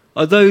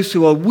are those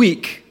who are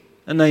weak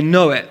and they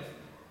know it,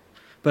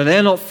 but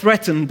they're not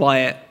threatened by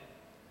it.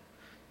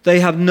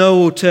 They have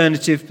no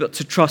alternative but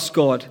to trust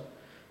God.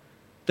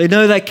 They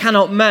know they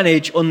cannot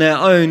manage on their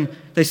own.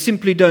 They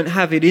simply don't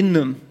have it in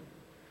them.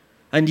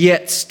 And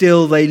yet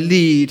still they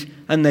lead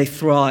and they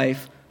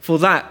thrive. For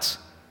that,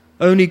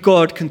 only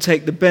God can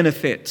take the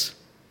benefit.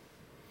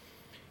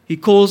 He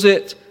calls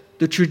it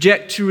the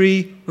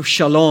trajectory of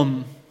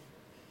shalom,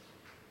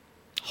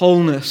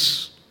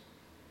 wholeness.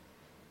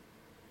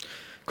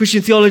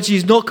 Christian theology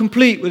is not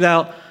complete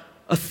without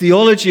a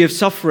theology of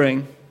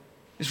suffering.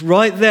 It's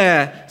right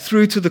there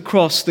through to the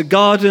cross, the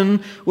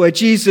garden where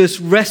Jesus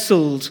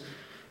wrestled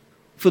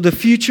for the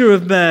future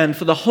of man,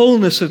 for the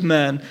wholeness of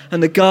man,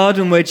 and the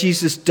garden where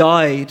Jesus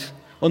died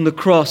on the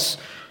cross,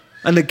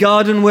 and the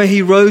garden where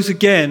he rose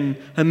again,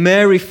 and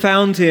Mary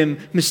found him,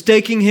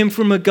 mistaking him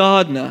for a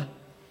gardener,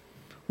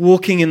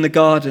 walking in the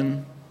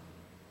garden.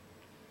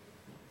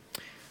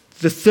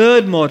 The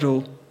third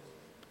model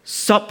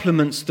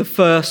supplements the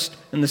first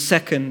and the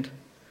second.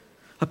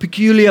 A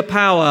peculiar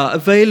power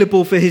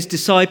available for his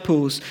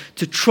disciples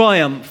to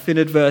triumph in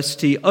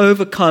adversity,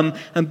 overcome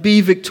and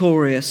be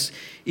victorious,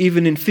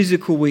 even in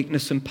physical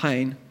weakness and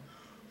pain.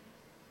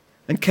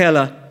 And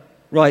Keller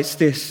writes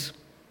this,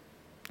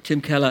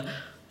 Tim Keller,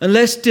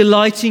 unless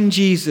delighting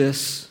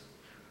Jesus,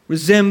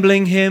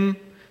 resembling him,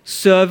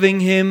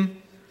 serving him,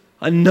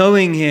 and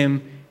knowing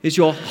him is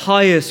your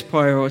highest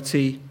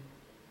priority,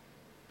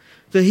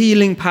 the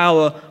healing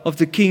power of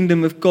the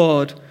kingdom of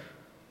God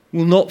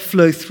will not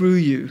flow through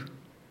you.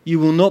 You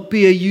will not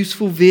be a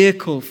useful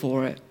vehicle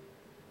for it.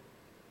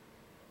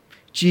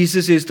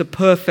 Jesus is the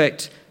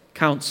perfect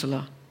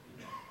counselor.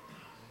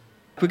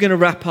 We're going to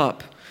wrap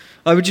up.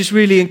 I would just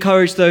really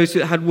encourage those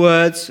that had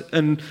words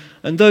and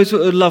those that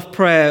would love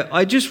prayer.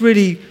 I just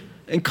really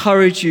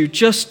encourage you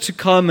just to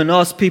come and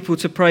ask people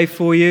to pray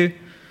for you.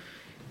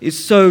 It's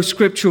so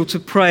scriptural to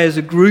pray as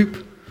a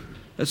group,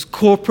 as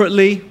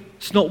corporately.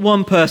 It's not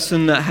one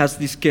person that has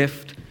this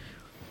gift.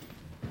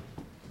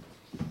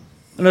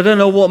 And I don't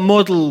know what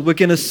model we're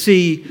going to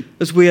see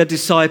as we are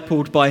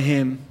discipled by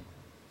him.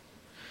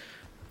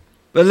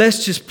 But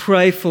let's just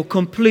pray for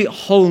complete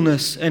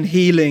wholeness and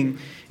healing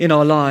in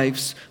our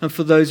lives and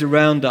for those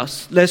around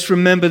us. Let's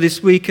remember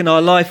this week in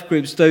our life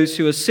groups, those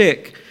who are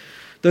sick,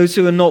 those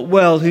who are not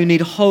well, who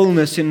need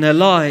wholeness in their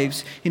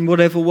lives in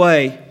whatever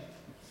way.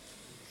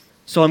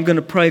 So I'm going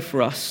to pray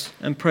for us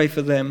and pray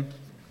for them.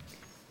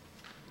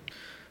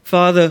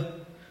 Father,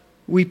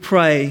 we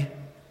pray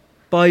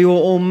by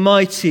your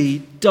almighty,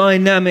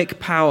 dynamic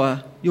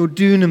power, your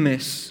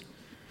dunamis,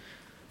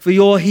 for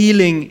your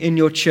healing in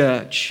your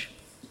church.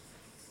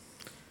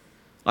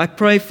 I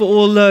pray for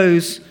all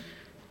those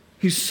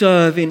who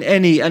serve in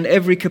any and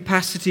every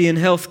capacity in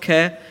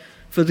healthcare,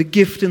 for the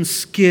gift and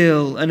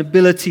skill and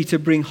ability to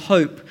bring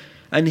hope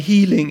and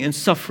healing in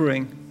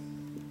suffering.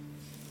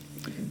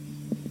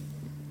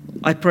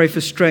 I pray for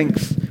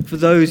strength for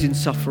those in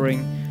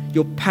suffering,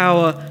 your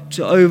power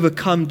to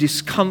overcome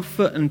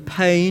discomfort and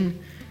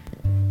pain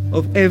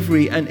of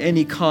every and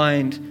any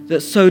kind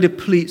that so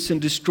depletes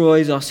and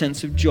destroys our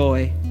sense of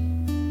joy.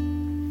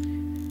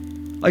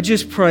 I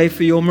just pray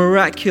for your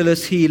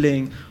miraculous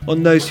healing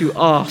on those who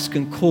ask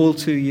and call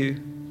to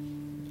you.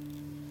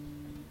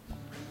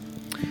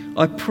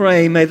 I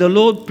pray, may the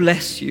Lord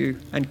bless you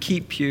and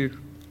keep you.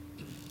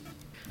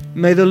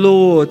 May the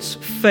Lord's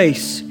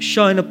face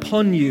shine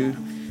upon you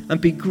and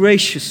be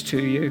gracious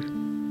to you.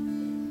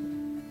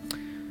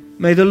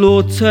 May the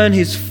Lord turn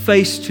his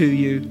face to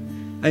you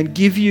and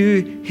give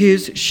you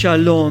his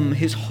shalom,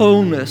 his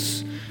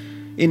wholeness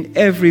in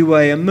every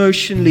way,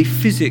 emotionally,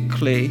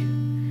 physically,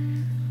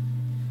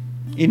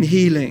 in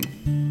healing.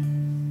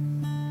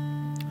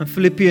 And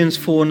Philippians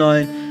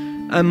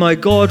 4:9, and my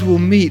God will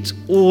meet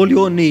all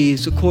your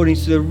needs according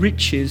to the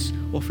riches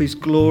of his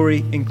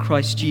glory in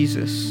Christ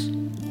Jesus.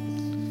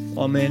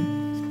 Amen.